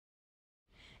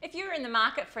If you're in the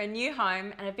market for a new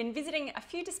home and have been visiting a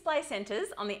few display centres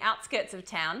on the outskirts of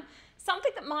town,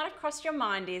 something that might have crossed your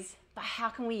mind is, but how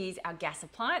can we use our gas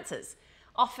appliances?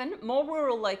 Often, more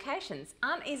rural locations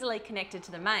aren't easily connected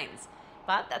to the mains,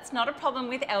 but that's not a problem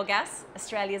with Elgas,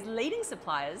 Australia's leading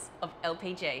suppliers of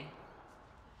LPG.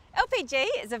 LPG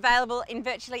is available in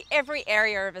virtually every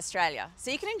area of Australia,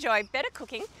 so you can enjoy better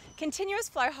cooking, continuous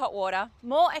flow hot water,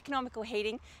 more economical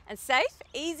heating, and safe,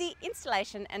 easy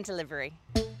installation and delivery.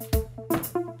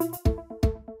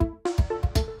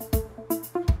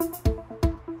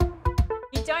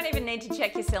 You don't even need to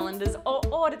check your cylinders or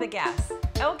order the gas.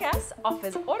 Elgas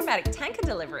offers automatic tanker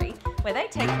delivery, where they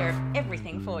take care of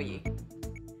everything for you.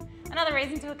 Another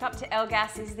reason to hook up to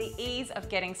Elgas is the ease of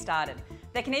getting started.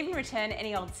 They can even return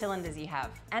any old cylinders you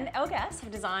have. And Elgas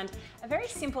have designed a very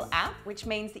simple app, which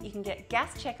means that you can get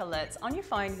gas check alerts on your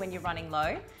phone when you're running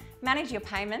low, manage your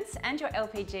payments and your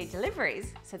LPG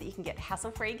deliveries so that you can get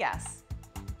hassle-free gas.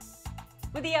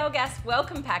 With the Elgas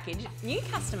Welcome Package, new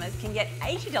customers can get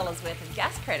 $80 worth of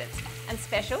gas credits and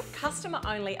special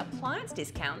customer-only appliance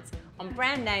discounts on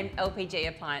brand name LPG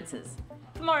appliances.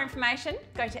 For more information,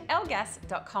 go to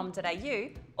elgas.com.au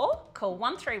or call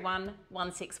 131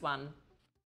 161.